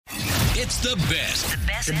It's the best.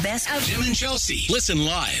 The best of Tim and Chelsea. Listen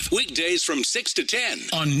live weekdays from 6 to 10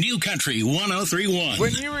 on New Country 103.1.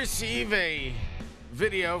 When you receive a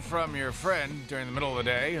video from your friend during the middle of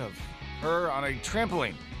the day of her on a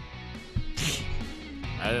trampoline.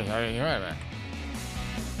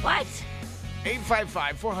 what?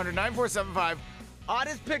 855-400-9475.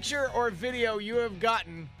 Oddest picture or video you have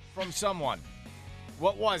gotten from someone.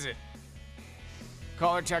 What was it?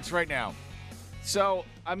 Call or text right now. So,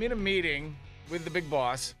 I'm in a meeting with the big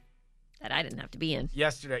boss. That I didn't have to be in.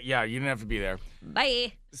 Yesterday. Yeah, you didn't have to be there.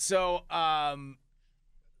 Bye. So I'm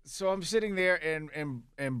sitting there,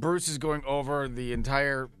 and Bruce is going over the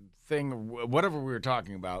entire thing, whatever we were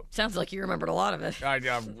talking about. Sounds like you remembered a lot of it.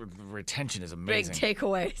 Retention is amazing. Big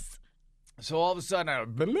takeaways. So all of a sudden, I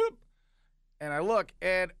look,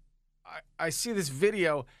 and I see this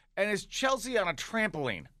video, and it's Chelsea on a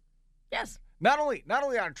trampoline. Yes. Not only on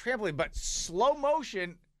a trampoline, but slow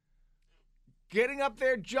motion, getting up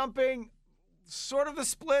there, jumping, sort of the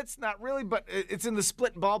splits, not really, but it's in the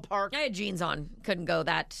split ballpark. I had jeans on. Couldn't go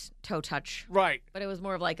that toe touch. Right. But it was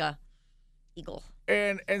more of like a eagle.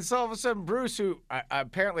 And so all of a sudden, Bruce, who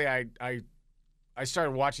apparently I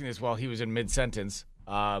started watching this while he was in mid-sentence.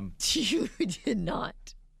 You did not.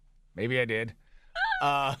 Maybe I did.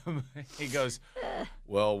 He goes,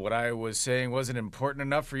 well, what I was saying wasn't important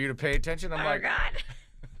enough for you to pay attention. I'm like,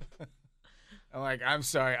 God. I'm like, I'm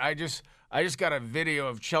sorry. I just got a video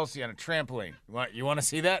of Chelsea on a trampoline. You want to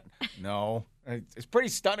see that? No. It's pretty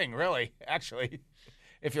stunning, really, actually,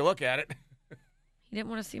 if you look at it. He didn't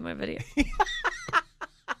want to see my video.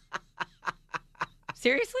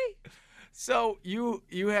 Seriously? So you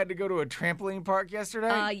had to go to a trampoline park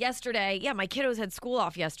yesterday? Yesterday. Yeah, my kiddos had school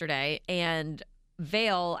off yesterday, and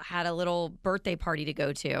Vale had a little birthday party to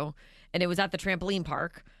go to, and it was at the trampoline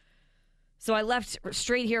park. So I left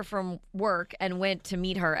straight here from work and went to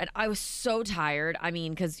meet her, and I was so tired. I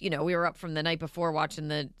mean, because, we were up from the night before watching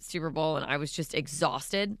the Super Bowl, and I was just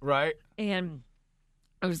exhausted. Right. And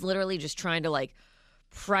I was literally just trying to,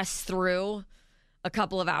 press through a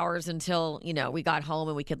couple of hours until, we got home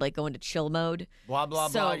and we could, go into chill mode. Blah, blah,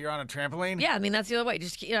 blah. You're on a trampoline? Yeah, I mean, that's the other way.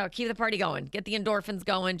 Just, keep the party going. Get the endorphins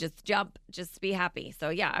going. Just jump. Just be happy. So,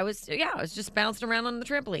 yeah, I was just bouncing around on the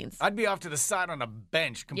trampolines. I'd be off to the side on a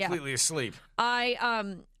bench, completely asleep.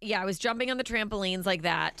 I was jumping on the trampolines like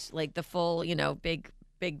that, like the full, big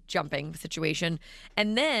jumping situation.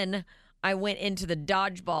 And then I went into the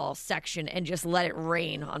dodgeball section and just let it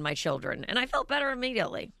rain on my children. And I felt better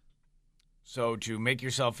immediately. So to make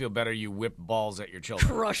yourself feel better, you whip balls at your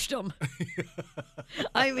children. Crushed them.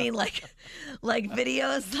 I mean, like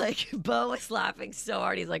videos, Bo was laughing so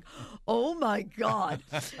hard. He's like, oh, my God.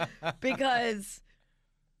 Because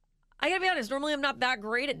I got to be honest, normally I'm not that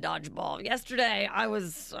great at dodgeball. Yesterday, I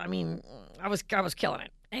was killing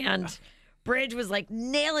it. And Bridge was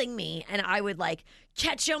nailing me, and I would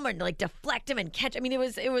catch him or deflect him and catch. I mean, it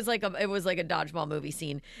was like a dodgeball movie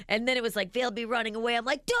scene. And then it was they'll be running away. I'm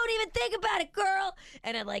like, don't even think about it, girl.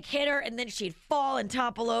 And I'd hit her, and then she'd fall and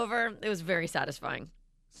topple over. It was very satisfying.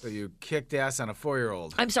 So you kicked ass on a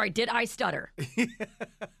 4-year-old. I'm sorry, did I stutter?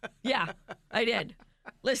 Yeah, I did.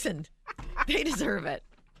 Listen, they deserve it.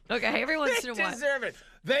 Okay, every once in a while. They deserve it.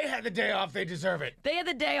 They had the day off. They deserve it. They had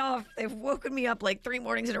the day off. They've woken me up 3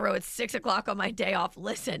 mornings in a row at 6 o'clock on my day off.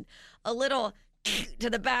 Listen, a little to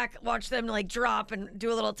the back, watch them drop and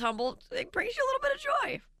do a little tumble. It brings you a little bit of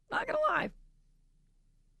joy. Not going to lie.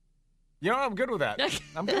 I'm good with that.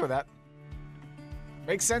 I'm good with that.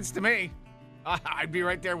 Makes sense to me. I'd be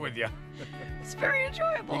right there with you. It's very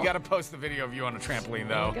enjoyable. You got to post the video of you on a trampoline,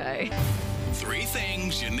 though. Okay. 3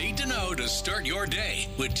 things you need to know to start your day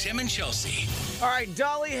with Tim and Chelsea. All right,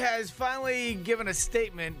 Dolly has finally given a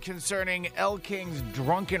statement concerning Elle King's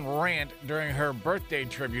drunken rant during her birthday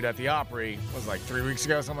tribute at the Opry. It was 3 weeks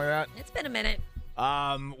ago, something like that. It's been a minute.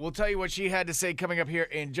 We'll tell you what she had to say coming up here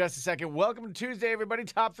in just a second. Welcome to Tuesday, everybody.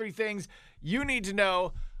 Top 3 things you need to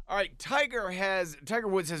know. All right, Tiger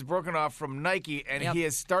Woods has broken off from Nike, and he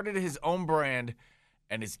has started his own brand,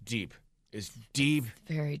 and it's deep. It's deep.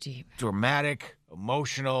 It's very deep. Dramatic,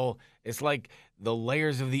 emotional. It's like the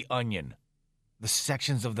layers of the onion, the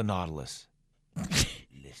sections of the Nautilus.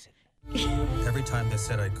 Listen. Every time they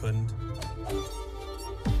said I couldn't,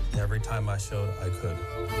 every time I showed I could.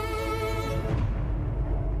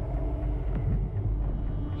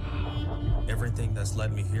 Everything that's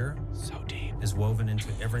led me here So deep. is woven into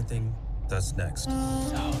everything that's next.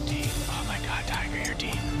 So deep. Oh my God, Tiger, you're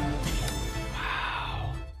deep.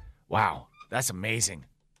 Wow, that's amazing.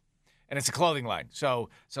 And it's a clothing line. So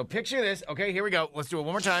picture this. Okay, here we go. Let's do it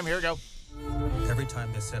one more time. Here we go. Every time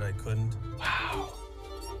they said I couldn't, Wow.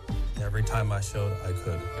 Every time I showed I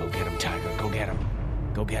could. Go get him, Tiger. Go get him.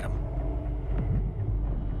 Go get him.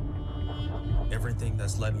 Everything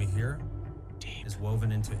that's led me here is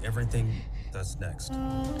woven into everything that's next.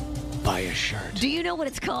 Buy a shirt. Do you know what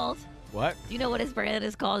it's called? What? Do you know what his brand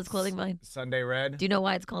is called, his clothing line? Sunday Red? Do you know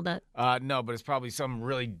why it's called that? No, but it's probably some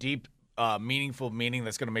really deep, meaningful meaning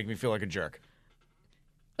that's going to make me feel like a jerk.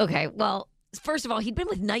 Okay, well, first of all, he'd been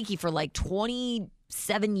with Nike for like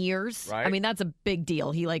 27 years. Right. I mean, that's a big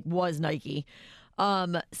deal. He like was Nike.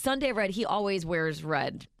 Sunday Red, he always wears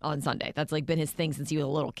red on Sunday. That's like been his thing since he was a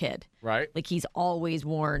little kid. Right. Like he's always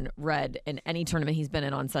worn red in any tournament he's been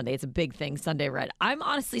in on Sunday. It's a big thing, Sunday Red. I'm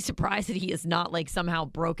honestly surprised that he has not like somehow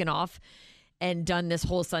broken off and done this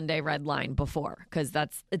whole Sunday Red line before, because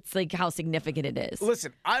it's like how significant it is.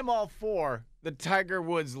 Listen, I'm all for the Tiger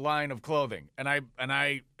Woods line of clothing, and I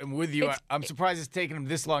am with you. I'm surprised it's taken him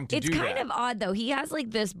this long to do that. It's kind of odd though. He has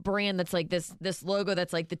like this brand that's like this logo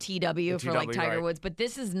that's like the TW for like Tiger Woods, but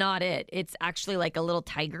this is not it. It's actually like a little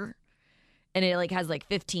tiger, and it like has like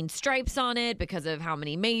 15 stripes on it because of how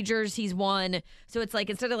many majors he's won. So it's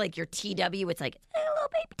like instead of like your TW, it's like a little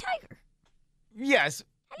baby tiger. Yes,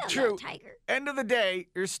 Hello, true. little tiger. End of the day,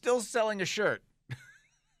 you're still selling a shirt. You're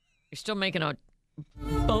still making a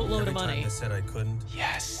boatload of Every time money. they said I couldn't,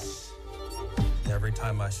 Yes. every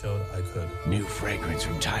time I showed I could. New fragrance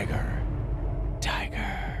from Tiger.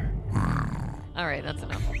 Tiger. All right, that's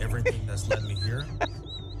enough. Everything that's led me here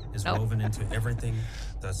is Oh. woven into everything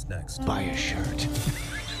that's next. Buy a shirt.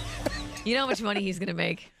 You know how much money he's gonna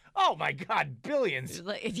make? Oh my God, billions.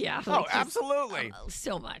 Like, yeah. Oh, like, just, absolutely.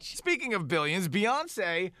 so much. Speaking of billions,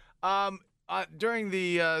 Beyonce, during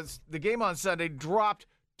the game on Sunday, dropped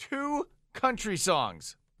 2 country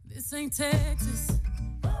songs. This ain't Texas.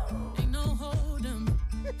 Ain't no hold 'em.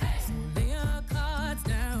 So lay our cards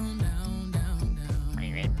down, down, down,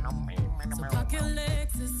 down. So park your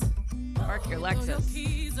Lexus. Park your Throw your Lexus.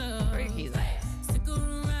 keys up. Where are your keys at? Stick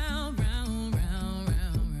around, round, round,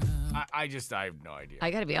 round, round. I have no idea.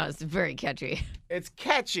 I gotta be honest, it's very catchy. It's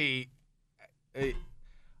catchy.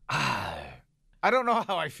 I don't know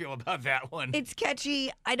how I feel about that one. It's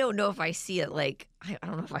catchy. I don't know if I see it like I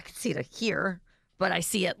don't know if I could see it here, but I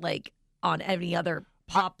see it like on any other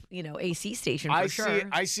pop, AC station for sure.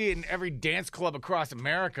 I see it in every dance club across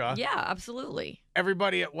America. Yeah, absolutely.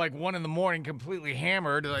 Everybody at like 1 a.m, completely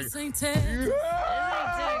hammered. Like, This ain't Texas.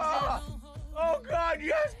 yeah! Oh God,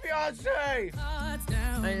 yes, Beyonce. Cards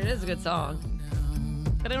down, I mean, it is a good song,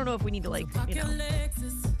 down. but I don't know if we need to like, Park your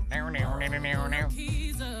Lexus.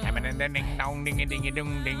 Keys up.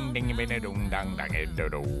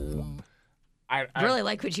 I really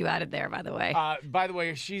like what you added there, by the way. by the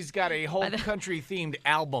way, she's got a whole country themed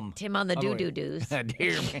album. Tim on the by the way. doo-doo-doos.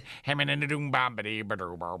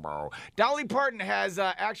 Dolly Parton has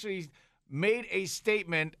actually made a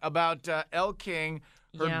statement about Elle King,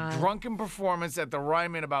 her Yeah. drunken performance at the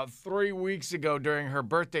Ryman about 3 weeks ago during her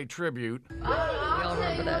birthday tribute. I'll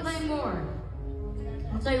tell you one thing more.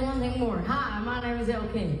 I'll tell you one thing more. Hi, my name is L.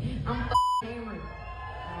 King. I'm hammered.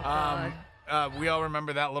 We all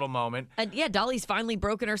remember that little moment. And yeah, Dolly's finally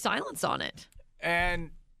broken her silence on it.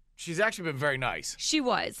 And she's actually been very nice. She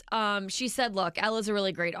was. She said, look, Ella's a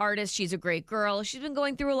really great artist. She's a great girl. She's been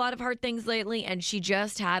going through a lot of hard things lately, and she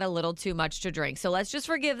just had a little too much to drink. So let's just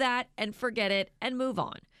forgive that and forget it and move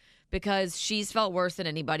on, because she's felt worse than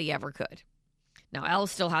anybody ever could. Now, Elle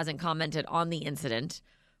still hasn't commented on the incident,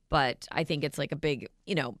 but I think it's like a big,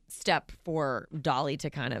 step for Dolly to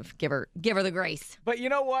kind of give her the grace. But you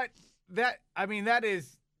know what? That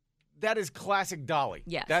is classic Dolly.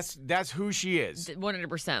 Yes. That's who she is.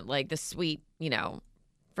 100%. Like the sweet,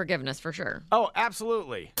 forgiveness for sure. Oh,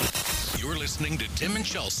 absolutely. You're listening to Tim and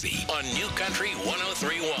Chelsea on New Country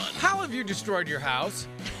 1031. How have you destroyed your house?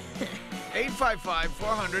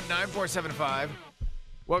 855-400-9475.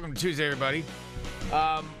 Welcome to Tuesday, everybody.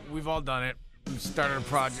 We've all done it. We've started a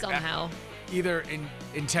project. Somehow. Either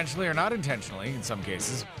intentionally or not intentionally in some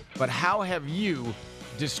cases. But how have you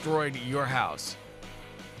destroyed your house?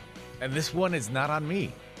 And this one is not on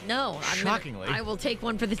me. No. Shockingly. I will take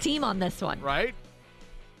one for the team on this one. Right?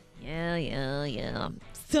 Yeah.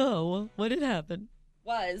 So, what had happened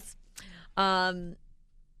was I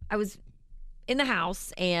was in the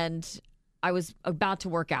house and I was about to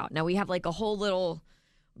work out. Now, we have like a whole little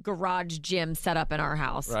garage gym set up in our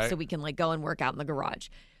house, right, so we can like go and work out in the garage.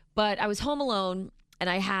 But I was home alone and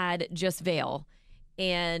I had just Vale,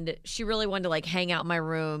 and she really wanted to like hang out in my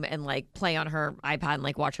room and like play on her iPad and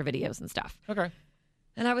like watch her videos and stuff. Okay.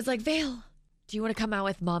 And I was like, Vale, do you want to come out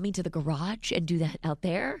with mommy to the garage and do that out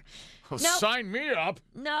there? Oh, Nope. Sign me up.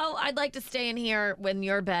 No, I'd like to stay in here in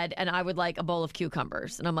your bed, and I would like a bowl of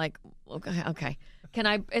cucumbers. And I'm like, okay.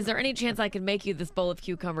 Is there any chance I can make you this bowl of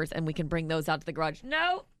cucumbers and we can bring those out to the garage?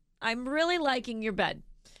 No, I'm really liking your bed.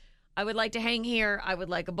 I would like to hang here. I would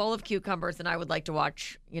like a bowl of cucumbers, and I would like to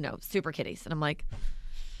watch, Super Kitties. And I'm like,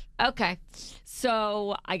 okay.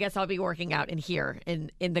 So I guess I'll be working out in here in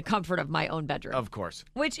the comfort of my own bedroom. Of course.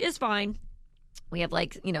 Which is fine. We have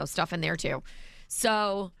stuff in there too.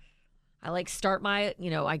 So I start my,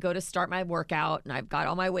 I go to start my workout, and I've got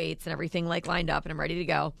all my weights and everything lined up, and I'm ready to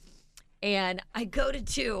go. And I go to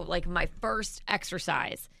do my first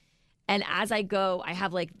exercise. And as I go, I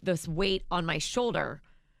have this weight on my shoulder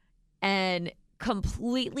and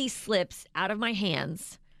completely slips out of my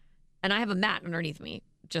hands. And I have a mat underneath me,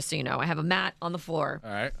 just so you know. I have a mat on the floor.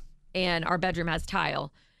 All right. And our bedroom has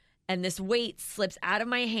tile. And this weight slips out of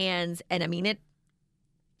my hands. And it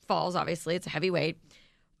falls, obviously. It's a heavy weight.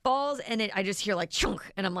 Falls, and I just hear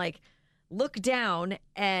chunk. And I'm look down,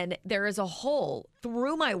 and there is a hole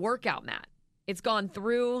through my workout mat. It's gone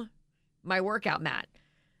through my workout mat.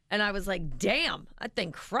 And I was like, damn, that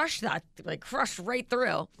thing crushed crushed right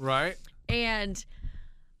through. Right. And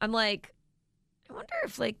I'm like, I wonder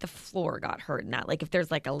if the floor got hurt in that. If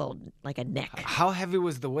there's a little, a neck. How heavy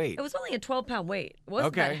was the weight? It was only a 12-pound weight. It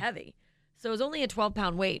wasn't that heavy. So it was only a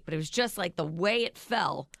 12-pound weight, but it was just the way it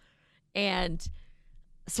fell. And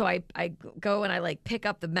so I go and I pick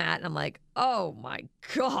up the mat, and I'm like, oh my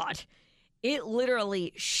God. It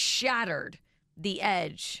literally shattered the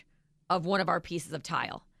edge of one of our pieces of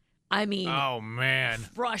tile. I mean, oh man,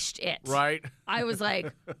 crushed it. Right. I was like,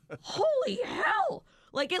 holy hell.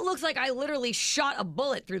 It looks like I literally shot a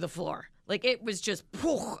bullet through the floor. It was just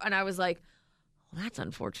poof. And I was like, well, that's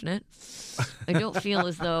unfortunate. I don't feel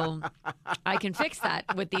as though I can fix that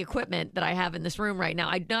with the equipment that I have in this room right now.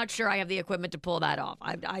 I'm not sure I have the equipment to pull that off.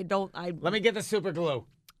 Let me get the super glue.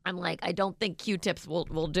 I'm I don't think Q-tips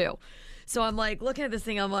will do. So I'm looking at this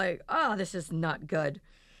thing. I'm like, oh, this is not good.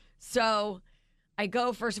 So I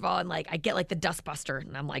go, first of all, and I get the dust buster,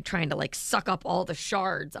 and I'm trying to suck up all the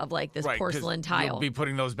shards of this porcelain tile. You'll be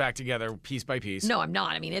putting those back together piece by piece. No, I'm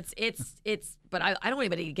not. I mean, it's but I don't want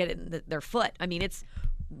anybody to get it in their foot. I mean, it's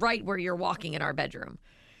right where you're walking in our bedroom.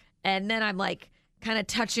 And then I'm kind of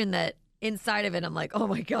touching the inside of it. I'm like, oh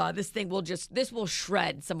my God, this will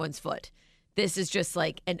shred someone's foot. This is just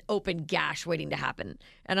an open gash waiting to happen.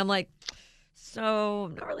 And I'm like, so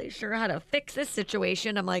I'm not really sure how to fix this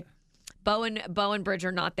situation. I'm like, Bo and Bridge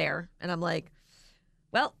are not there. And I'm like,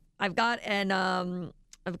 well, I've got a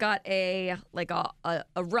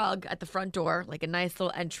rug at the front door, a nice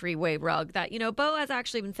little entryway rug that, Bo has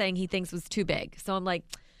actually been saying he thinks was too big. So I'm like,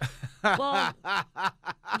 well,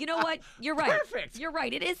 you know what? You're right. Perfect. You're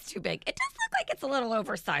right. It is too big. It does look like it's a little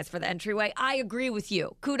oversized for the entryway. I agree with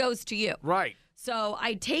you. Kudos to you. Right. So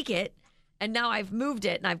I take it, and now I've moved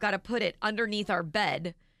it, and I've got to put it underneath our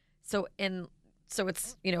bed. So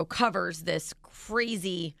it's, covers this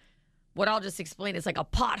crazy, what I'll just explain is a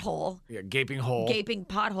pothole. Yeah, gaping hole. Gaping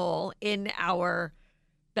pothole in our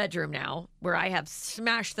bedroom now, where I have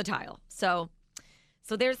smashed the tile. So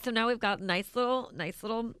now we've got nice little,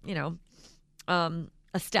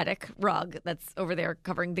 aesthetic rug that's over there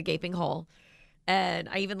covering the gaping hole. And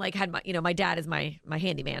I even had my dad is my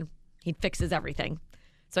handyman. He fixes everything.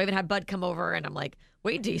 So I even had Bud come over, and I'm like,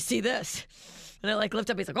 wait, do you see this? And I lift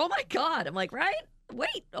up, he's like, oh my God. I'm like, right?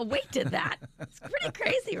 Wait, a weight did that. It's pretty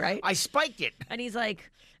crazy, right? I spiked it. And he's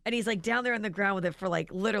down there on the ground with it for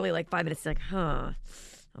literally 5 minutes. He's like, okay,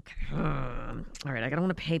 all right, I don't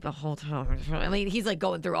want to pay the whole time. I mean, he's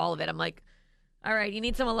going through all of it. I'm like, all right, you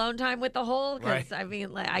need some alone time with the hole? Because, right. I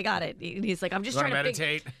mean, I got it. And he's like, I'm just trying to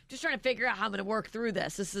meditate. Just trying to figure out how I'm going to work through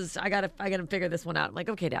this. I gotta figure this one out. I'm like,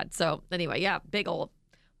 okay, Dad. So anyway, yeah, big old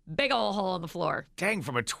hole in the floor. Dang,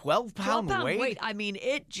 from a 12-pound weight? I mean,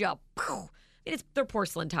 it just, they're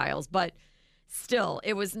porcelain tiles, but still,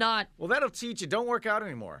 it was not. Well, that'll teach you. Don't work out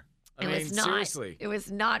anymore. Seriously. It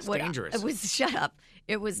was not what dangerous. It was. Shut up.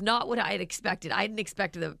 It was not what I had expected. I didn't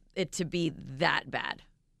expect it to be that bad.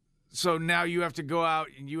 So now you have to go out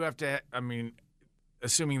and you have to,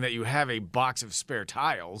 assuming that you have a box of spare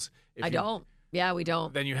tiles. I don't. Yeah, we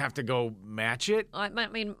don't. Then you have to go match it? I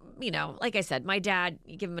mean, like I said, my dad,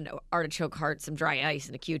 you give him an artichoke heart, some dry ice,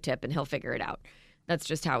 and a Q-tip, and he'll figure it out. That's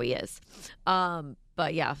just how he is.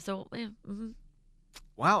 But yeah, so yeah. Mm-hmm.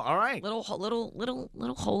 Wow, all right. Little hole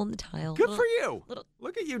in the tile. Good for you.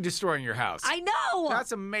 Look at you destroying your house. I know.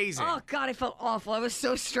 That's amazing. Oh, God, I felt awful. I was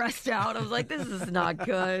so stressed out. I was like, this is not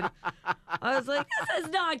good. I was like, this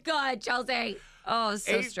is not good, Chelsea. Oh, I'm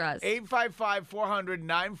so stressed.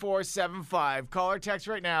 855-400-9475. Call or text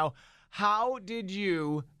right now. How did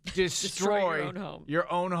you destroy your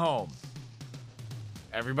own home?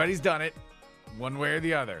 Everybody's done it, one way or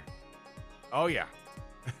the other. Oh, yeah.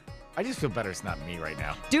 I just feel better it's not me right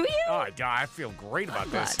now. Do you? Oh, I feel great about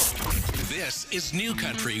this. This is New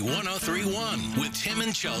Country 103.1 with Tim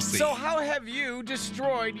and Chelsea. So how have you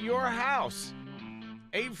destroyed your house?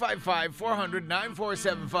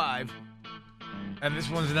 855-400-9475. And this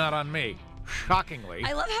one's not on me, shockingly.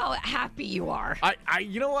 I love how happy you are.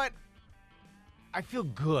 You know what? I feel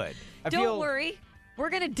good. Don't worry. We're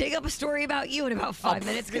going to dig up a story about you in about 5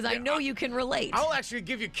 minutes because I know you can relate. I'll actually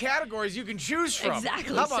give you categories you can choose from.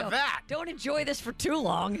 Exactly. How about that? Don't enjoy this for too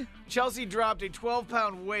long. Chelsea dropped a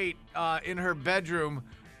 12-pound weight in her bedroom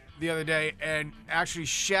the other day and actually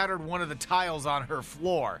shattered one of the tiles on her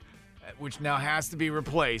floor, which now has to be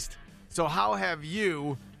replaced. So how have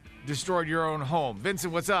you destroyed your own home?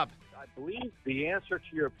 Vincent, what's up? I believe the answer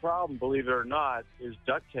to your problem, believe it or not, is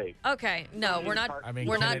duct tape. Okay, no, we're not.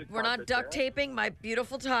 We're not duct taping my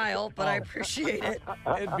beautiful tile, but I appreciate it.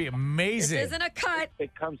 It'd be amazing. This isn't a cut.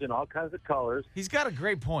 It comes in all kinds of colors. He's got a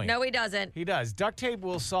great point. No, he doesn't. He does. Duct tape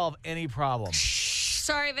will solve any problem.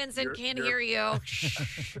 Sorry, Vincent, can't hear you.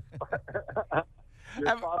 Your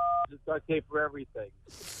father uses duct tape for everything.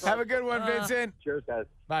 Have a good one, Vincent. Cheers, guys.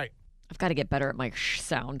 Bye. I've got to get better at my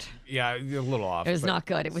sound. Yeah, you're a little off. It was not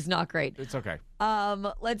good. It was not great. It's okay.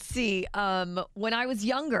 Let's see. When I was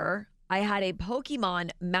younger, I had a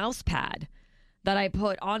Pokemon mouse pad that I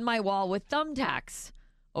put on my wall with thumbtacks.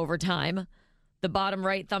 Over time, the bottom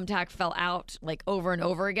right thumbtack fell out like over and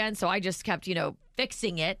over again. So I just kept,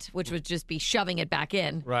 fixing it, which would just be shoving it back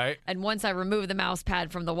in. Right. And once I removed the mouse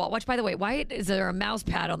pad from the wall, which, by the way, why is there a mouse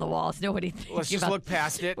pad on the wall? It's nobody thinking Let's just look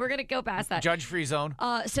past it. We're going to go past that. Judge-free zone.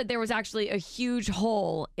 So there was actually a huge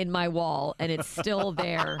hole in my wall, and it's still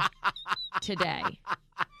there today.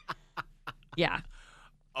 Yeah.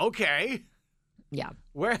 Okay. Yeah.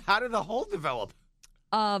 How did the hole develop?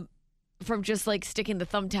 From just like sticking the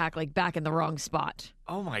thumbtack like back in the wrong spot.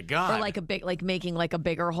 Oh my God. Or making like a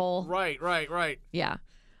bigger hole. Right. Yeah.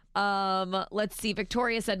 Let's see.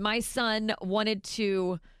 Victoria said my son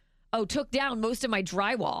took down most of my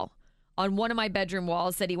drywall on one of my bedroom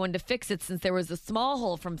walls, said he wanted to fix it since there was a small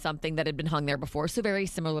hole from something that had been hung there before. So very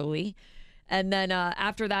similarly. And then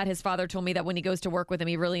after that, his father told me that when he goes to work with him,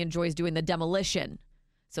 he really enjoys doing the demolition.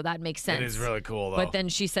 So that makes sense. It is really cool, though. But then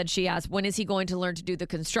she asked, when is he going to learn to do the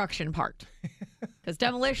construction part? Because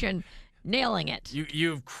demolition, nailing it.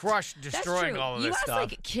 You've crushed destroying all of this stuff. You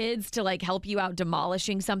ask like kids to like help you out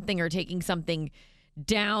demolishing something or taking something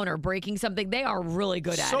down or breaking something. They are really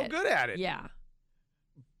good at it. So good at it. Yeah.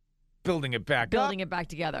 Building it back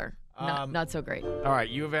together. Not so great. All right.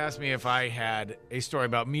 You have asked me if I had a story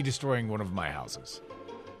about me destroying one of my houses.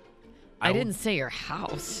 I didn't say your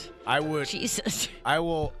house. I would. Jesus.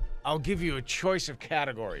 I'll give you a choice of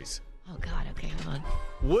categories. Oh, God. Okay, hold on.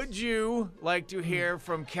 Would you like to hear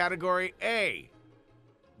from category A,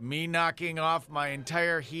 me knocking off my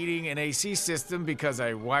entire heating and AC system because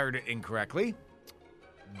I wired it incorrectly?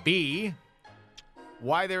 B,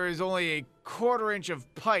 why there is only a 1/4 inch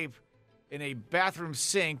of pipe in a bathroom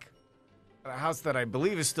sink at a house that I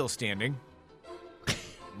believe is still standing.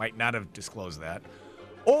 Might not have disclosed that.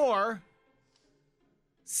 Or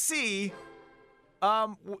C,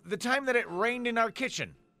 the time that it rained in our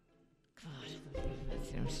kitchen. God.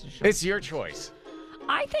 It's your choice.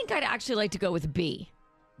 I think I'd actually like to go with B.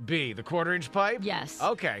 B, the 1/4 inch pipe? Yes.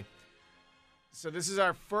 Okay. So this is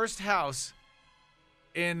our first house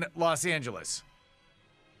in Los Angeles.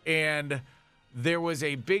 And there was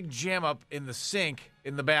a big jam up in the sink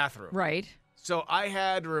in the bathroom. Right. So I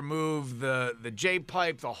had to remove the J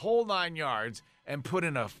pipe, the whole 9 yards, and put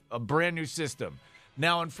in a brand new system.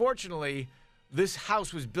 Now, unfortunately, this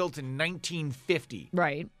house was built in 1950.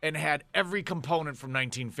 Right. And had every component from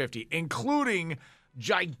 1950, including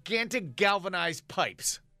gigantic galvanized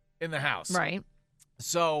pipes in the house. Right.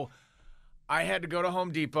 So I had to go to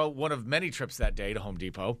Home Depot, one of many trips that day to Home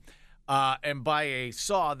Depot, and buy a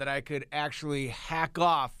saw that I could actually hack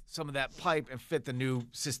off some of that pipe and fit the new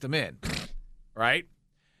system in. Right?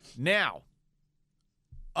 Now,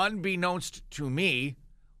 unbeknownst to me,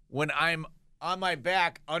 when I'm on my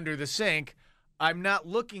back under the sink, I'm not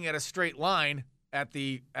looking at a straight line at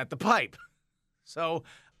the pipe. So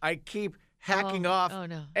I keep hacking off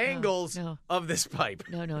angles of this pipe.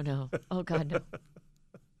 No. Oh, God, no.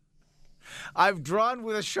 I've drawn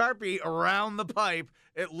with a Sharpie around the pipe.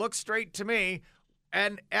 It looks straight to me.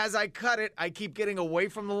 And as I cut it, I keep getting away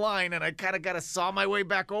from the line, and I kind of got to saw my way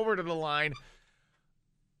back over to the line.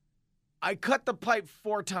 I cut the pipe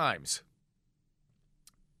 4 times.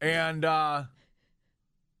 And the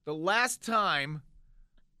last time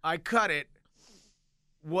I cut it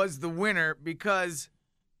was the winter because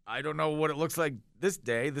I don't know what it looks like this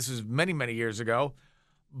day. This was many, many years ago.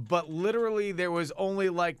 But literally there was only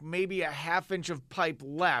like maybe a half inch of pipe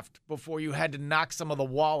left before you had to knock some of the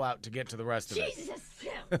wall out to get to the rest of it. Jesus.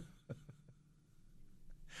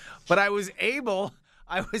 But I was able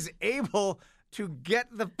to get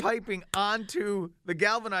the piping onto the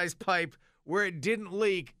galvanized pipe where it didn't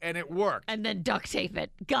leak, and it worked. And then duct tape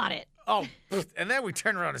it. Got it. Oh, and then we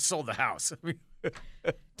turned around and sold the house.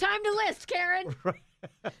 Time to list, Karen.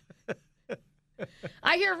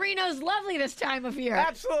 I hear Reno's lovely this time of year.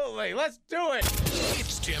 Absolutely. Let's do it.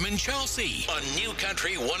 It's Tim and Chelsea on New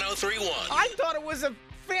Country 103.1. I thought it was a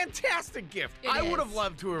fantastic gift. I would have is.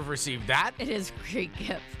 loved to have received that. It is a great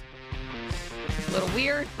gift. A little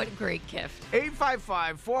weird, but great gift.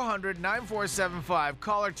 855-400-9475.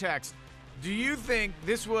 Call or text. Do you think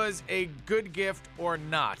this was a good gift or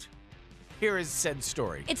not? Here is said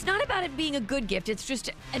story. It's not about it being a good gift. It's just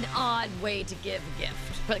an odd way to give a gift.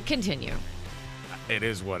 But continue. It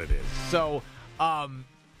is what it is. So,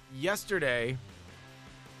 yesterday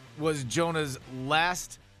was Jonah's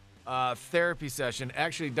last therapy session.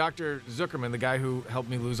 Actually, Dr. Zuckerman, the guy who helped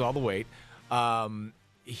me lose all the weight,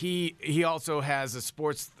 he also has a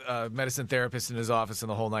sports medicine therapist in his office and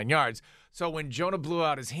the whole 9 yards. So when Jonah blew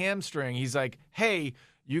out his hamstring, he's like, "Hey,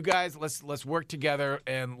 you guys, let's work together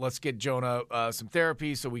and let's get Jonah some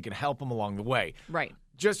therapy so we can help him along the way." Right.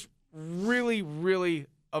 Just really, really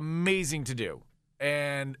amazing to do.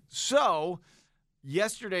 And so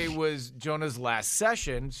yesterday was Jonah's last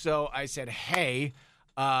session. So I said, "Hey,"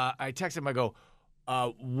 I texted him. I go,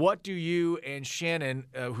 "What do you and Shannon,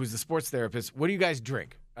 who's the sports therapist, what do you guys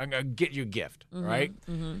drink? I'm gonna get you a gift, right?"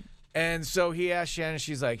 Mm-hmm. And so he asked Shannon.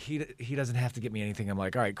 She's like, "He doesn't have to get me anything." I'm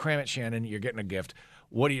like, "All right, cram it, Shannon. You're getting a gift.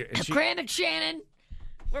 What do you?" Cram it, Shannon.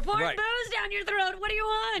 We're pouring booze down your throat. What do you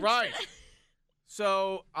want? Right.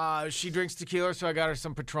 So she drinks tequila, so I got her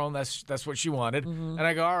some Patron. That's what she wanted. Mm-hmm. And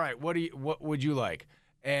I go, "All right, what would you like?"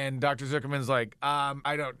 And Dr. Zuckerman's like,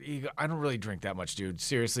 I don't really drink that much, dude.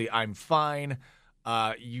 Seriously, I'm fine.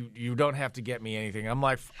 You don't have to get me anything." I'm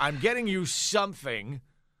like, "I'm getting you something."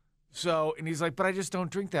 So, and he's like, "But I just don't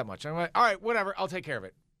drink that much." I'm like, "All right, whatever. I'll take care of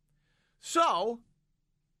it." So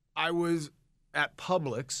I was at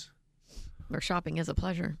Publix. Where shopping is a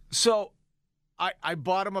pleasure. So I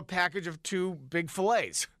bought him a package of 2 big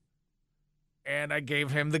fillets, and I gave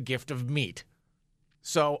him the gift of meat.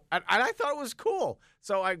 So and I thought it was cool.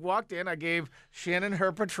 So I walked in, I gave Shannon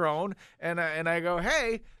her Patron, and I go,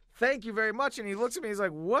 "Hey, thank you very much." And he looks at me, he's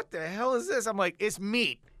like, "What the hell is this?" I'm like, "It's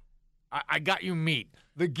meat. I got you meat.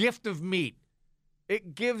 The gift of meat.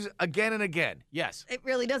 It gives again and again." Yes. It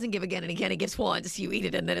really doesn't give again and again. It gives once. You eat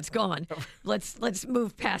it and then it's gone. Let's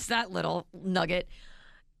move past that little nugget.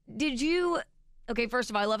 Did you? Okay, first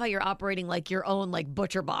of all, I love how you're operating like your own like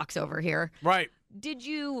butcher box over here. Right. Did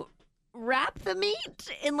you wrap the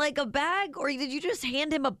meat in like a bag, or did you just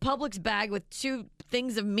hand him a Publix bag with 2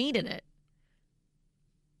 things of meat in it?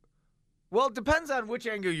 Well, it depends on which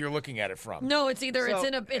angle you're looking at it from. No, it's either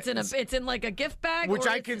it's in like a gift bag, which or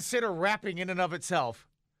I consider wrapping in and of itself.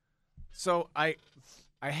 So I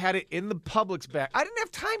had it in the Publix bag. I didn't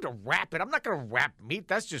have time to wrap it. I'm not going to wrap meat.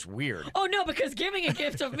 That's just weird. Oh no, because giving a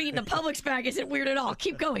gift of meat in the Publix bag isn't weird at all.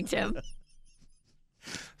 Keep going, Tim.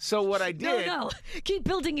 So what I did... No. Keep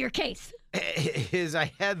building your case. ...is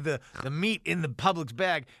I had the meat in the Publix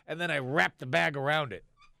bag, and then I wrapped the bag around it.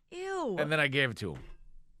 Ew. And then I gave it to him.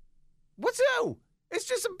 What's ew? It's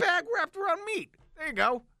just a bag wrapped around meat. There you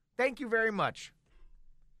go. Thank you very much.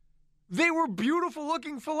 They were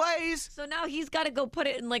beautiful-looking fillets. So now he's got to go put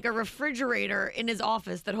it in like a refrigerator in his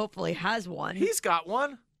office that hopefully has one. He's got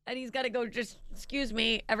one. And he's got to go just, "Excuse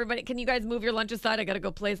me, everybody, can you guys move your lunch aside? I got to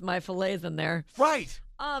go place my fillets in there." Right.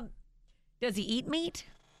 Does he eat meat?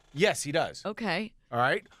 Yes, he does. Okay. All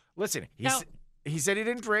right. Listen, he said he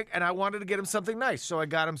didn't drink, and I wanted to get him something nice, so I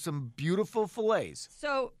got him some beautiful fillets.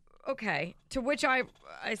 So, okay, to which I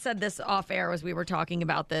said this off air as we were talking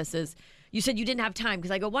about this is, you said you didn't have time,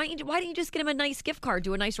 because I go, why didn't you just get him a nice gift card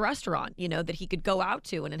to a nice restaurant, that he could go out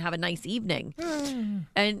to and have a nice evening?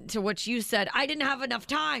 And to which you said, I didn't have enough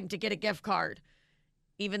time to get a gift card,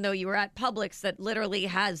 even though you were at Publix that literally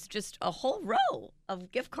has just a whole row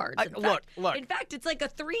of gift cards. Look. In fact, it's like a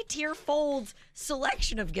 3-tier fold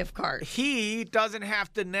selection of gift cards. He doesn't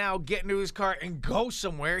have to now get into his car and go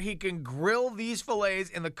somewhere. He can grill these fillets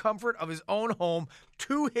in the comfort of his own home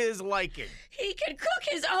to his liking. He can cook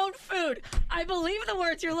his own food. I believe the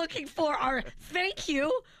words you're looking for are thank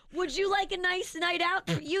you. Would you like a nice night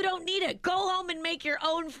out? You don't need it. Go home and make your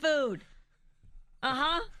own food.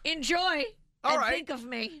 Enjoy. All and right. think of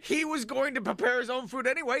me. He was going to prepare his own food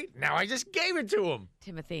anyway. Now I just gave it to him.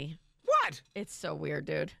 Timothy, What? it's so weird,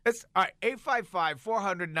 dude. It's all right.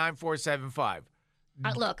 855-400-9475.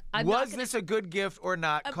 Look, Was this a good gift or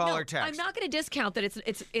not? Call no, or text. I'm not going to discount that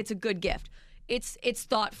it's a good gift. It's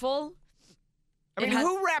thoughtful. I mean, It has-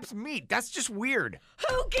 who wraps meat? That's just weird.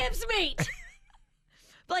 Who gives meat?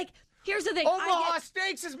 Like, here's the thing. Omaha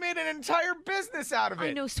Steaks has made an entire business out of it.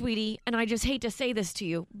 I know, sweetie, and I just hate to say this to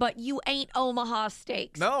you, but you ain't Omaha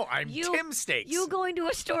Steaks. No, I'm Tim Steaks. You going to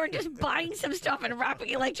a store and just buying some stuff and wrapping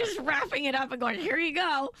it up and going, here you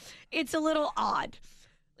go. It's a little odd.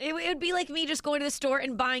 It would be like me just going to the store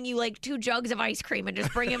and buying you like 2 jugs of ice cream and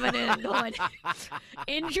just bringing them in and going,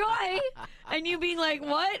 enjoy. And you being like,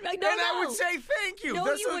 what? Like, no, I would say thank you.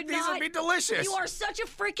 No, These would be delicious. You are such a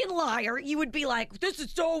freaking liar. You would be like, this is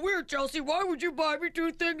so weird, Chelsea. Why would you buy me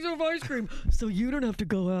 2 things of ice cream? So you don't have to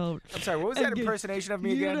go out. I'm sorry, what was that impersonation of me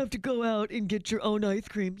You again? don't have to go out and get your own ice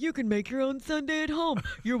cream. You can make your own sundae at home.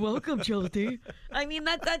 You're welcome, Chelsea. I mean,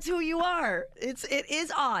 that's who you are. It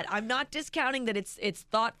is odd. I'm not discounting that it's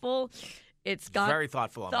thoughtful. It's got Very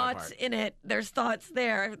thoughtful on my thoughts part. in it. There's thoughts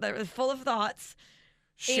there. They're full of thoughts.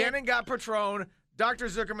 Shannon got Patron. Dr.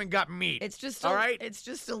 Zuckerman got meat. It's just all right. It's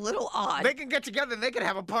just a little odd. They can get together and they can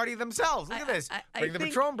have a party themselves. Look at this. Bring the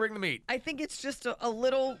Patron, bring the meat. I think it's just a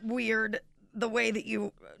little weird the way that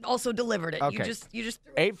you also delivered it. Okay. You just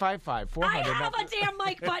 855-400. I have a damn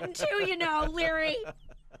mic button too, you know, Leary.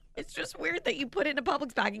 It's just weird that you put it in a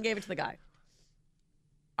Publix bag and gave it to the guy.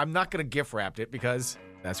 I'm not going to gift wrap it because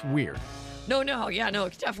that's weird. No,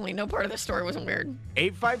 it's definitely no part of the story wasn't weird.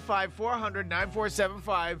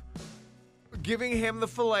 855-400-9475. Giving him the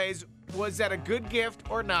fillets. Was that a good gift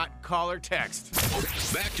or not? Call or text.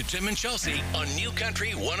 Back to Tim and Chelsea on New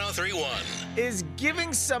Country 1031. Is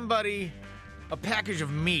giving somebody a package of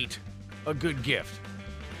meat a good gift?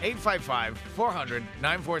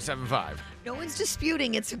 855-400-9475. No one's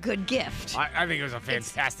disputing it's a good gift. I think it was a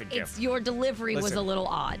fantastic gift. It's your delivery was Listen. a little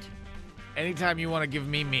odd. Anytime you want to give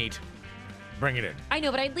me meat, bring it in. I know,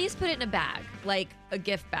 but I'd at least put it in a bag, like a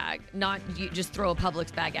gift bag, not you just throw a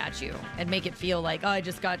Publix bag at you and make it feel like, oh, I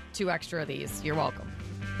just got 2 extra of these. You're welcome.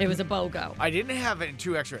 It was a BOGO. I didn't have it in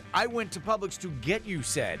 2 extra. I went to Publix to get you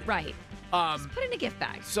said. Right. Just put it in a gift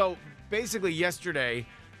bag. So basically yesterday,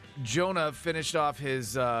 Jonah finished off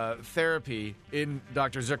his therapy in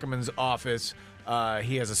Dr. Zuckerman's office.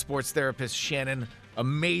 He has a sports therapist, Shannon,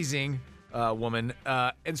 amazing woman.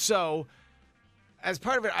 And so as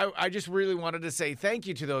part of it, I just really wanted to say thank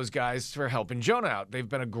you to those guys for helping Jonah out. They've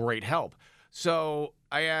been a great help. So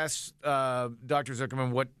I asked Dr.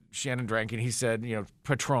 Zuckerman what Shannon drank, and he said,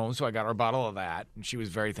 Patron. So I got her a bottle of that, and she was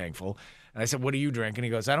very thankful. And I said, what do you drink? And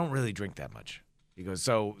he goes, I don't really drink that much. He goes,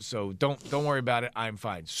 so don't worry about it. I'm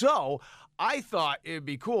fine. So I thought it'd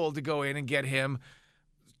be cool to go in and get him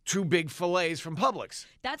 2 big fillets from Publix.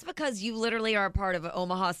 That's because you literally are a part of an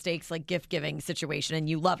Omaha Steaks like gift giving situation and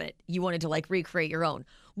you love it. You wanted to like recreate your own,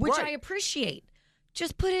 which Right. I appreciate.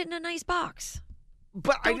 Just put it in a nice box.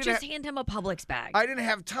 But Don't just hand him a Publix bag. I didn't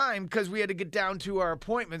have time because we had to get down to our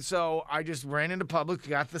appointment. So I just ran into Publix,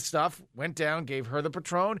 got the stuff, went down, gave her the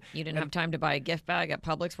Patron. You didn't have time to buy a gift bag at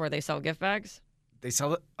Publix where they sell gift bags? They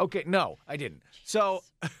sell it? Okay, no, I didn't. So,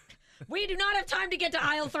 We do not have time to get to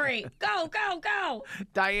aisle 3. Go, go, go.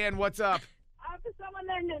 Diane, what's up? For someone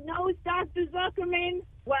that knows Dr. Zuckerman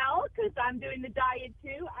well, because I'm doing the diet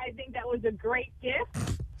too, I think that was a great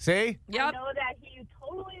gift. See? Yep. I know that he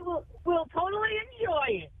totally will totally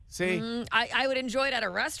enjoy it. See? I would enjoy it at a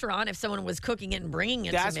restaurant if someone was cooking it and bringing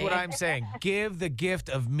it to me. That's what I'm saying. Give the gift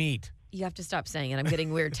of meat. You have to stop saying it. I'm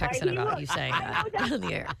getting weird texting about you saying that on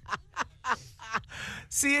the air.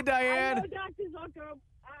 See you, I Diane. know Dr. Zucker.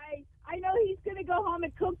 I know he's going to go home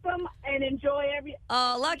and cook them and enjoy every...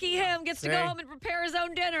 Lucky him gets to go See? home and prepare his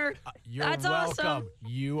own dinner. You're That's welcome. awesome.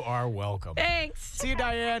 You are welcome. Thanks. See you,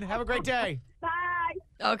 Diane. Have a great day. Bye.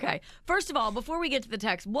 Okay. First of all, before we get to the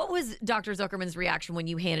text, what was Dr. Zuckerman's reaction when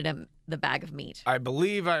you handed him the bag of meat? I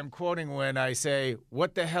believe I'm quoting when I say,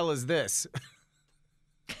 what the hell is this?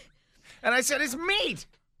 And I said, it's meat.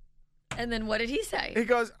 And then what did he say? He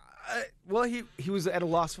goes, well, he was at a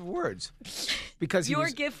loss for words. Because Your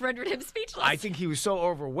gift rendered him speechless. I think he was so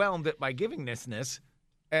overwhelmed at my givingness,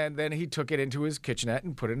 and then he took it into his kitchenette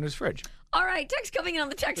and put it in his fridge. All right, text coming in on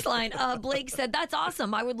the text line. Blake said, that's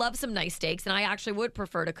awesome. I would love some nice steaks, and I actually would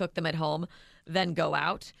prefer to cook them at home than go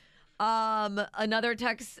out. Another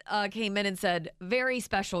text came in and said, very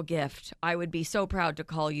special gift. I would be so proud to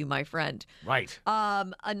call you my friend. Right.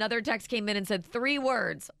 Another text came in and said 3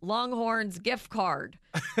 words, Longhorns gift card.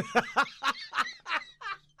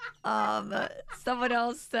 Someone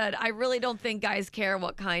else said, I really don't think guys care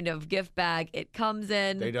what kind of gift bag it comes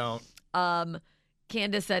in. They don't.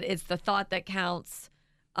 Candace said, it's the thought that counts.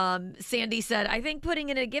 Sandy said, I think putting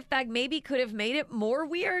it in a gift bag maybe could have made it more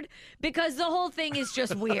weird because the whole thing is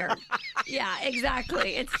just weird. Yeah,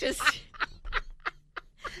 exactly. It's just,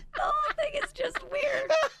 the whole thing is just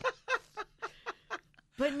weird.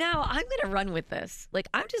 But now I'm going to run with this. Like,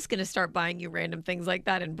 I'm just going to start buying you random things like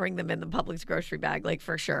that and bring them in the Publix grocery bag, like,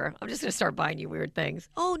 for sure. I'm just going to start buying you weird things.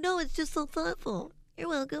 Oh, no, it's just so thoughtful. You're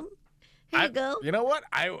welcome. Here you go. You know what?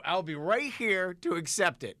 I'll be right here to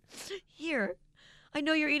accept it. Here. I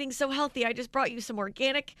know you're eating so healthy. I just brought you some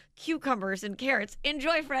organic cucumbers and carrots.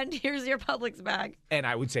 Enjoy, friend. Here's your Publix bag. And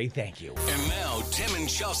I would say thank you. And now, Tim and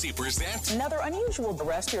Chelsea present Another unusual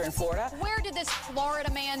arrest here in Florida. Where did this Florida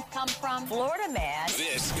man come from? Florida man.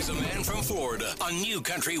 This is a Man from Florida on New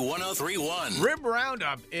Country 103.1. Rib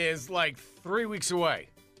Roundup is like 3 weeks away.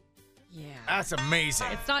 Yeah. That's amazing.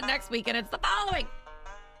 It's not next weekend. It's the following.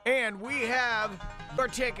 And we have your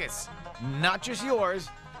tickets. Not just yours,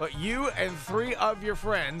 but you and 3 of your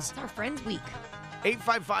friends. It's our Friends Week.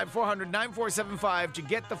 855-400-9475 to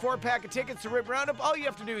get the 4-pack of tickets to Rib Roundup. All you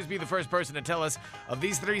have to do is be the first person to tell us of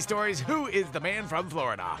these 3 stories. Who is the man from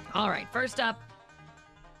Florida? All right, first up,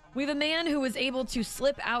 we have a man who was able to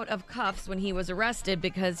slip out of cuffs when he was arrested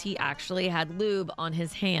because he actually had lube on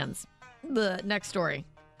his hands. The next story.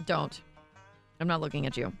 Don't. I'm not looking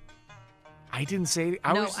at you. I didn't say...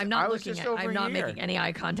 I'm not looking at you. I'm not making any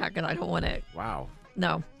eye contact because I don't want to... Wow.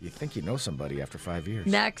 No. You think you know somebody after 5 years.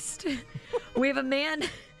 Next, we have a man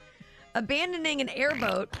abandoning an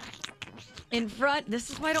airboat in front. This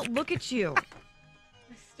is why I don't look at you.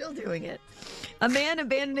 I'm still doing it. A man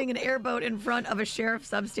abandoning an airboat in front of a sheriff's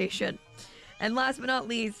substation. And last but not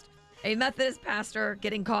least, a Methodist pastor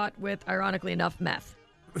getting caught with, ironically enough, meth.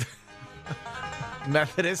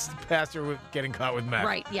 Methodist pastor getting caught with meth.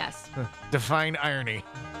 Right, yes. Define irony.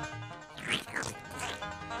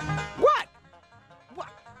 What?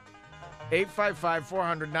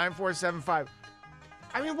 855-400-9475.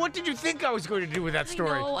 I mean, what did you think I was going to do with that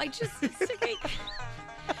story? No,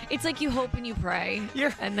 it's like you hope and you pray.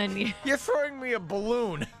 And then you're throwing me a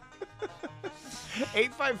balloon.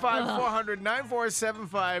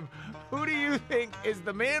 855-400-9475. Who do you think is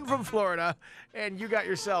the man from Florida? And you got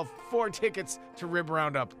yourself 4 tickets to Rib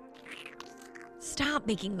Roundup. Stop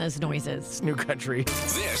making those noises. It's New Country.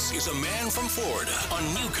 This is a man from Florida on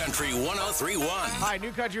New Country 103.1. Hi,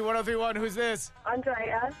 New Country 103.1. Who's this?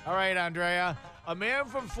 Andrea. All right, Andrea. A man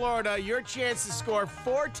from Florida, your chance to score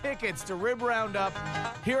 4 tickets to Rib Roundup.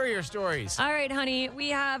 Here are your stories. All right, honey. We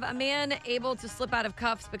have a man able to slip out of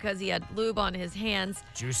cuffs because he had lube on his hands.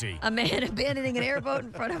 Juicy. A man abandoning an airboat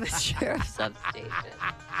in front of a sheriff's substation.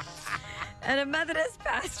 And a Methodist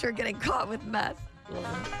pastor getting caught with meth.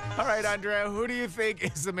 All right, Andrea, who do you think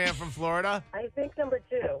is the man from Florida? I think number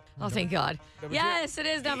 2. Oh, thank God. Yes, it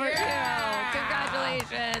is number 2.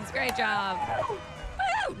 Congratulations. Great job. Woo!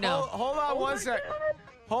 No. Hold on one second.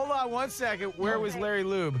 Hold on one second. Where was Larry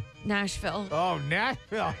Lube? Nashville. Oh,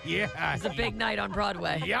 Nashville. Yeah. It's a big night on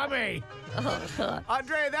Broadway. Yummy.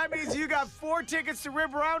 Andrea, that means you got 4 tickets to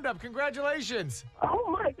Rib Roundup. Congratulations. Oh,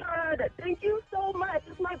 my God. Thank you so much.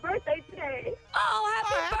 It's my birthday today. Oh,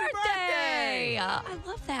 happy birthday. I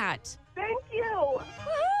love that. Thank you.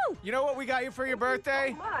 Woo! You know what we got you for your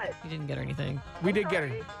birthday? So much. You didn't get her anything. We did get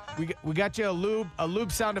it. We got you a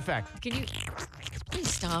lube sound effect. Can you please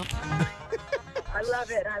stop? I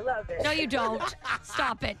love it. I love it. No, you don't.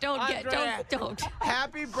 Stop it. Don't.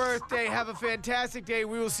 Happy birthday. Have a fantastic day.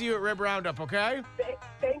 We will see you at Rib Roundup, okay?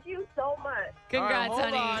 Thank you so much. Congrats, All right, hold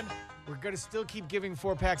honey. on. We're going to still keep giving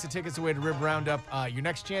 4 packs of tickets away to Rib Roundup. Your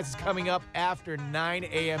next chance is coming up after 9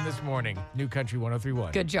 a.m. this morning. New Country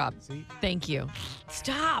 103.1. Good job. See? Thank you.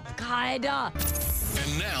 Stop, God.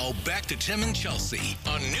 And now, back to Tim and Chelsea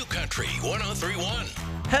on New Country 103.1.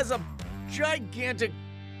 Has a gigantic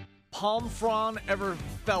palm frond ever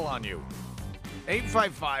fell on you?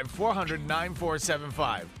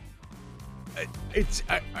 855-400-9475.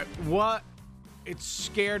 It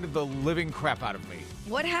scared the living crap out of me.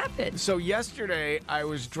 What happened? So yesterday I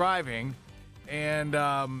was driving, and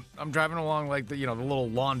I'm driving along like the little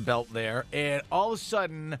lawn belt there, and all of a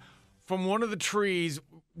sudden, from one of the trees,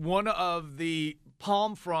 one of the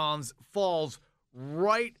palm fronds falls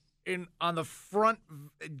right in on the front,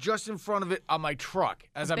 just in front of it on my truck.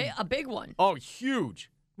 A big one. Oh, huge.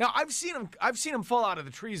 Now I've seen them fall out of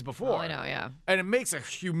the trees before. Oh, I know, yeah. And it makes a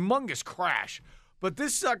humongous crash. But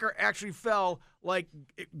this sucker actually fell, like,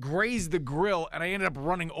 it grazed the grill, and I ended up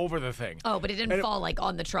running over the thing. Oh, but it didn't fall, like,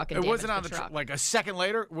 on the truck and it damage wasn't on the truck. Like, a second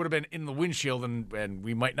later, it would have been in the windshield, and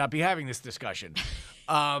we might not be having this discussion.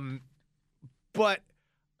 But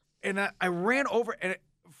I ran over, and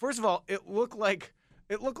first of all, it looked like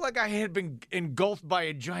I had been engulfed by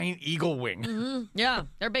a giant eagle wing. Mm-hmm. Yeah,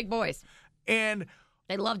 they're big boys. And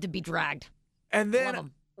they love to be dragged. And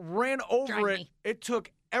then ran over Drag it. me. It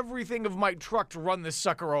took everything of my truck to run this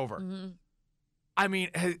sucker over. Mm-hmm. I mean,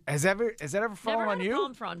 has that ever fallen on you? Never had a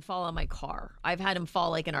palm frond fall on my car. I've had him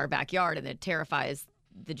fall like in our backyard, and it terrifies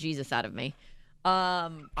the Jesus out of me.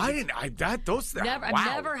 I've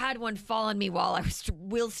never had one fall on me while I was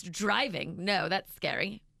whilst driving. No, that's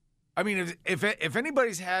scary. I mean, if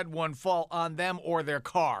anybody's had one fall on them or their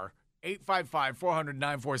car,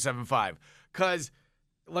 855-400-9475. Because,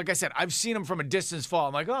 like I said, I've seen them from a distance fall.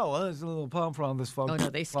 I'm like, oh, well, there's a little palm frond this fall. Oh no,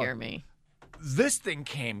 they scare me. This thing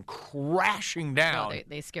came crashing down. No,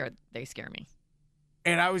 they scare me.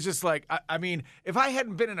 And I was just like, I mean, if I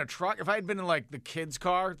hadn't been in a truck, if I had been in like the kid's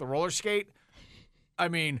car, the roller skate, I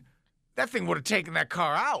mean, that thing would have taken that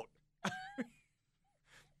car out.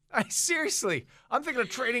 Seriously, I'm thinking of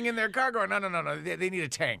trading in their car going, no. They need a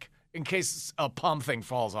tank in case a palm thing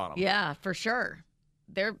falls on them. Yeah, for sure.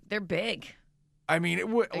 They're big. I mean, it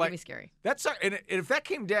would be scary. That's and if that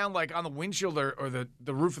came down like on the windshield or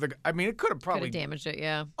the roof of the. I mean, it could have probably damaged it.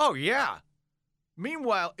 Yeah. Oh yeah.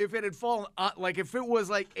 Meanwhile, if it had fallen, like if it was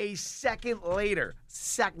like a second later,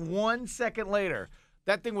 1 second later,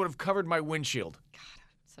 that thing would have covered my windshield. God,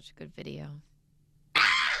 such a good video.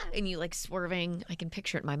 And you like swerving. I can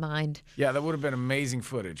picture it in my mind. Yeah, that would have been amazing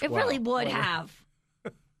footage. It really would have.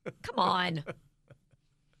 Come on.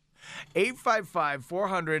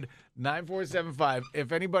 855-400-9475.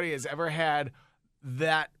 If anybody has ever had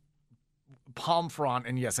that palm frond,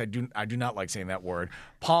 and yes, I do not like saying that word.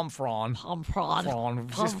 Palm frond. Palm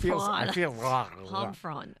frond. Just feels, I feel palm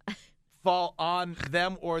frond. Fall on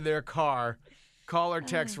them or their car. Call or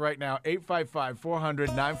text right now.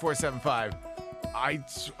 855-400-9475. I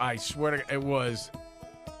swear to God, it was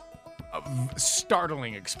a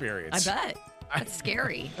startling experience. I bet. That's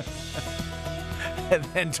scary. And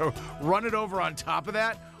then to run it over on top of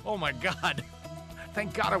that, oh my God.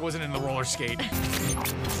 Thank God I wasn't in the roller skate.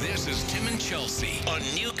 This is Tim and Chelsea on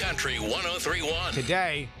New Country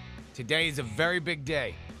 103.1. Today is a very big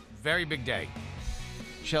day. Very big day.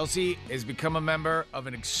 Chelsea has become a member of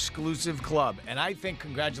an exclusive club, and I think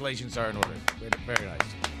congratulations are in order. Very nice.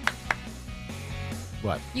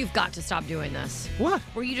 What? You've got to stop doing this. What?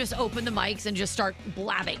 Where you just open the mics and just start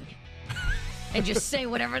blabbing. And just say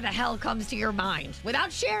whatever the hell comes to your mind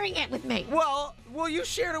without sharing it with me. Well, you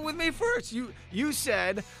shared it with me first. You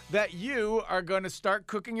said that you are going to start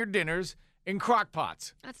cooking your dinners in crock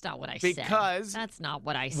pots. That's not what I said. Because that's not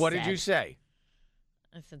what I said. What did you say?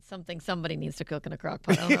 I said somebody needs to cook in a crock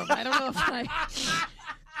pot. I don't know if I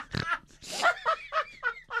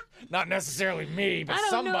Not necessarily me, but I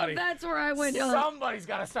don't somebody. know if that's where I went. Somebody's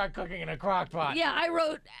got to start cooking in a crock pot. Yeah, I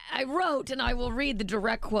wrote, and I will read the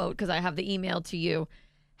direct quote because I have the email to you.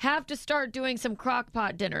 Have to start doing some crock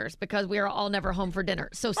pot dinners because we are all never home for dinner.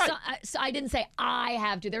 So, right. so I didn't say I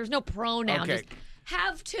have to. There's no pronoun. Okay. Just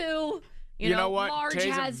have to. You know what? Marge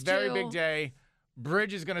Today's has a very to. big day.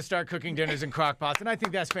 Bridge is going to start cooking dinners in crock pots, and I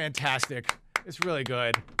think that's fantastic. It's really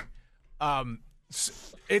good.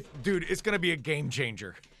 Dude, it's going to be a game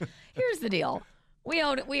changer. Here's the deal. We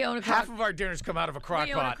own a crock. Half of our dinners come out of a crock pot.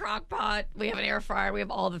 We own a crock pot. We have an air fryer. We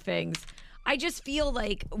have all the things. I just feel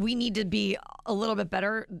like we need to be a little bit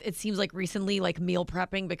better. It seems like recently, like meal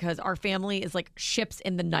prepping, because our family is like ships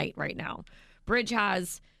in the night right now. Bridge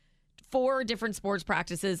has 4 different sports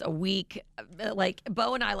practices a week. Like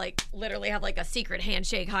Bo and I like literally have like a secret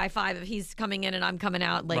handshake high five if he's coming in and I'm coming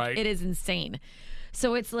out. Like right. It is insane.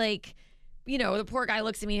 So it's like, the poor guy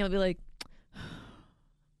looks at me and he'll be like,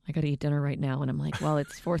 I got to eat dinner right now. And I'm like, well,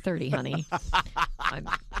 it's 4:30, honey.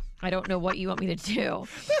 I don't know what you want me to do.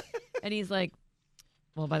 And he's like,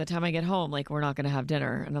 well, by the time I get home, like, we're not going to have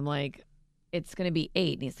dinner. And I'm like, it's going to be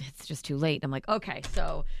 8. And he's like, it's just too late. And I'm like, okay,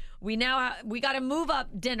 so we got to move up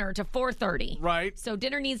dinner to 4:30. Right. So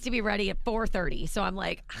dinner needs to be ready at 4:30. So I'm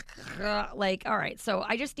like, all right. So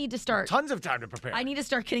I just need to start. Tons of time to prepare. I need to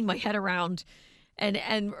start getting my head around and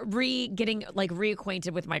getting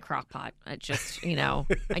reacquainted with my crock pot. It just, I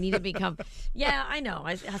need to become. Yeah, I know.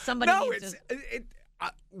 Somebody needs to.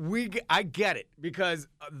 I get it because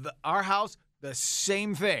our house, the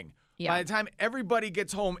same thing. Yeah. By the time everybody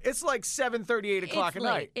gets home, it's like 7:30, 8 o'clock at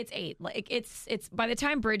night. It's 8. Like it's by the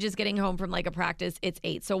time Bridge is getting home from like a practice, it's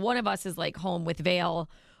 8. So one of us is like home with Vale,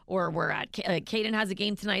 or we're at Caden has a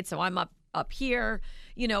game tonight, so I'm up here.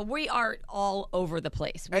 We are all over the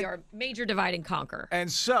place. We are major divide and conquer.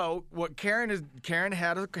 And so what Karen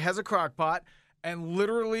has a crock pot, and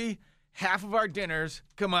literally half of our dinners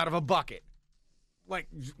come out of a bucket. Like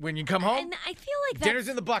when you come home, And I feel like dinner's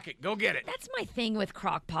in the bucket. Go get it. That's my thing with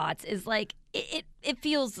crock pots is like it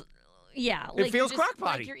feels, like It feels you're just-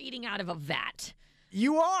 crock-potty. like you're eating out of a vat.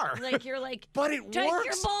 You are. Like you're like, But it take works.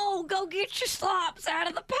 your bowl, go get your slops out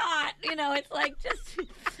of the pot. It's like just,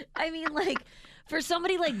 I mean, like for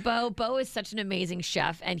somebody like Bo is such an amazing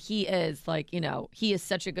chef, and he is like, he is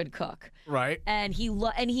such a good cook. Right. And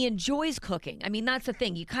he enjoys cooking. I mean, that's the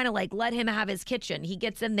thing. You kind of like let him have his kitchen. He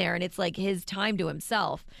gets in there, and it's like his time to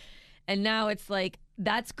himself. And now it's like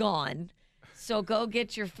that's gone. So go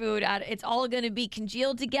get your food out. It's all going to be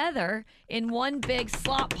congealed together in one big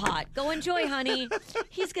slop pot. Go enjoy, honey.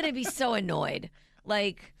 He's going to be so annoyed.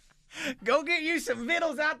 Like, go get you some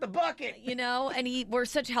vittles out the bucket. And we're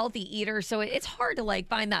such healthy eaters, so it's hard to like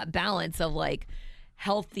find that balance of like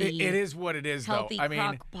healthy. It is what it is, healthy though. I mean,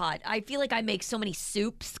 crock pot. I feel like I make so many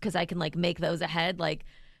soups because I can like make those ahead. Like,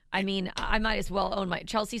 I mean, I might as well own my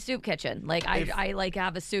Chelsea soup kitchen. Like, I like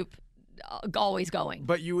have a soup always going.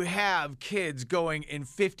 But you have kids going in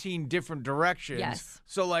 15 different directions. Yes.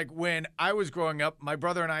 So, like, when I was growing up, my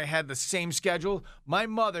brother and I had the same schedule. My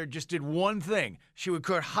mother just did one thing. She would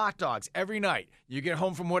cook hot dogs every night. You get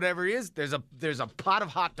home from whatever it is, there's a pot of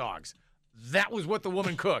hot dogs. That was what the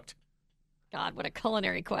woman cooked. God, what a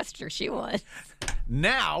culinary quester she was.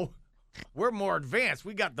 Now, we're more advanced.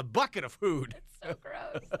 We got the bucket of food. It's so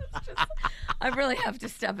gross. It's just, I really have to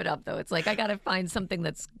step it up, though. It's like I got to find something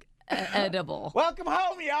that's edible. Welcome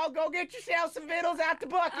home, y'all. Go get yourself some vittles out the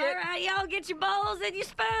bucket. All right, y'all, get your bowls and your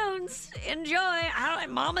spoons. Enjoy.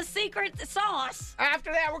 Mama's secret sauce.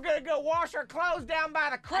 After that, we're going to go wash our clothes down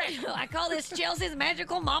by the creek. I call this Chelsea's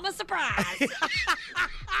magical mama surprise.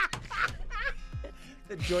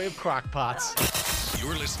 The joy of crock pots.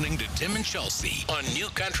 You're listening to Tim and Chelsea on New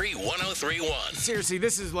Country 103.1. Seriously,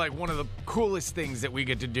 this is like one of the coolest things that we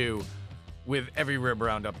get to do with every Rib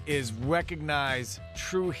Roundup is recognize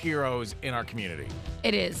true heroes in our community.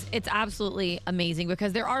 It is. It's absolutely amazing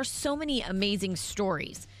because there are so many amazing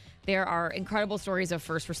stories. There are incredible stories of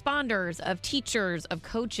first responders, of teachers, of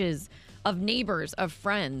coaches, of neighbors, of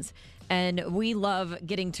friends. And we love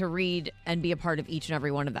getting to read and be a part of each and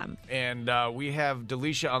every one of them. And we have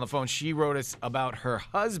Delisha on the phone. She wrote us about her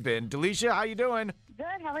husband. Delisha, how you doing?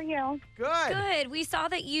 Good. How are you? Good. Good. We saw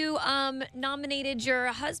that you nominated your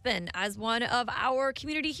husband as one of our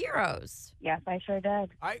community heroes. Yes, I sure did.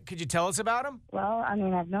 Could you tell us about him? Well, I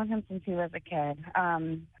mean, I've known him since he was a kid.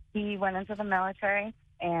 He went into the military,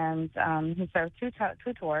 and he served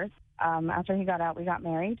two tours. After he got out, we got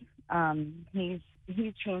married.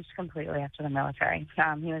 He's changed completely after the military.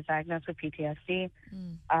 He was diagnosed with PTSD.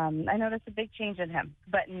 I noticed a big change in him.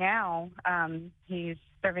 But now he's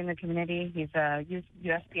serving the community. He's a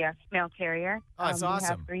USPS mail carrier. Oh, that's awesome.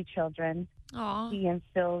 We have 3 children. Aww. He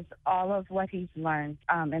instills all of what he's learned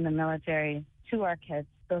in the military to our kids,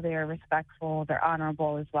 so they are respectful, they're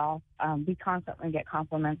honorable as well. We constantly get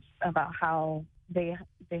compliments about how they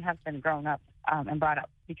have been grown up and brought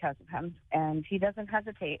up because of him. And he doesn't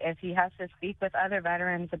hesitate. If he has to speak with other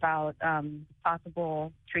veterans about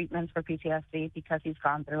possible treatments for PTSD because he's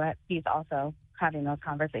gone through it, he's also having those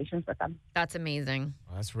conversations with them. That's amazing.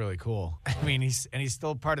 Well, that's really cool. I mean, he's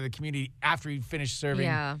still part of the community after he finished serving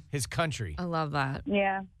his country. I love that.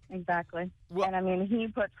 Yeah, exactly. Well, and I mean, he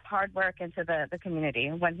puts hard work into the community.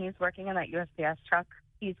 When he's working in that USPS truck,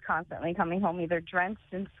 he's constantly coming home either drenched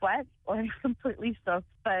in sweat or completely soaked,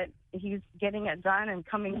 but he's getting it done and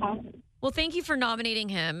coming home. Well, thank you for nominating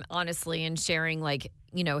him, honestly, and sharing,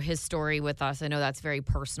 his story with us. I know that's very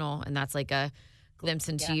personal, and that's like a glimpse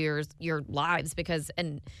into your lives because,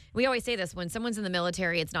 and we always say this, when someone's in the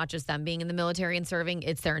military, it's not just them being in the military and serving,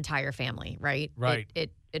 it's their entire family, right? Right.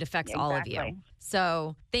 It affects all of you.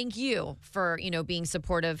 So thank you for, being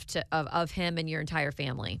supportive of him and your entire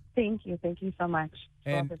family. Thank you. Thank you so much.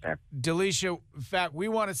 And Delisha, in fact, we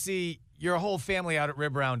want to see your whole family out at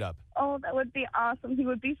Rib Roundup. Oh, that would be awesome. He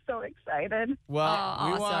would be so excited.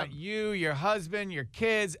 Well, we want you, your husband, your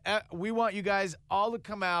kids. We want you guys all to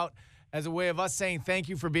come out as a way of us saying thank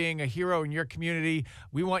you for being a hero in your community.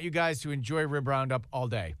 We want you guys to enjoy Rib Roundup all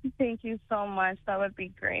day. Thank you so much. That would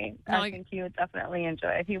be great. I think he would definitely enjoy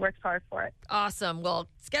it. He works hard for it. Awesome. Well,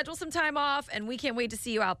 schedule some time off, and we can't wait to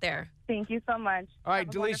see you out there. Thank you so much. All right,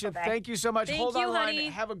 Delisha, thank you so much. Hold on, honey.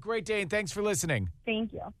 Have a great day, and thanks for listening.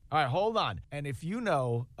 Thank you. All right, hold on. And if you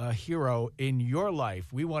know a hero in your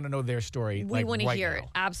life, we want to know their story. We want to hear now. it.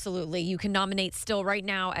 Absolutely. You can nominate still right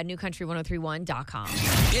now at newcountry1031.com.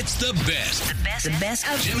 It's the best. The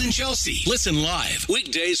best of Tim and Chelsea. Listen live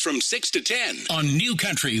weekdays from 6 to 10 on New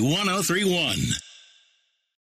Country 103.1.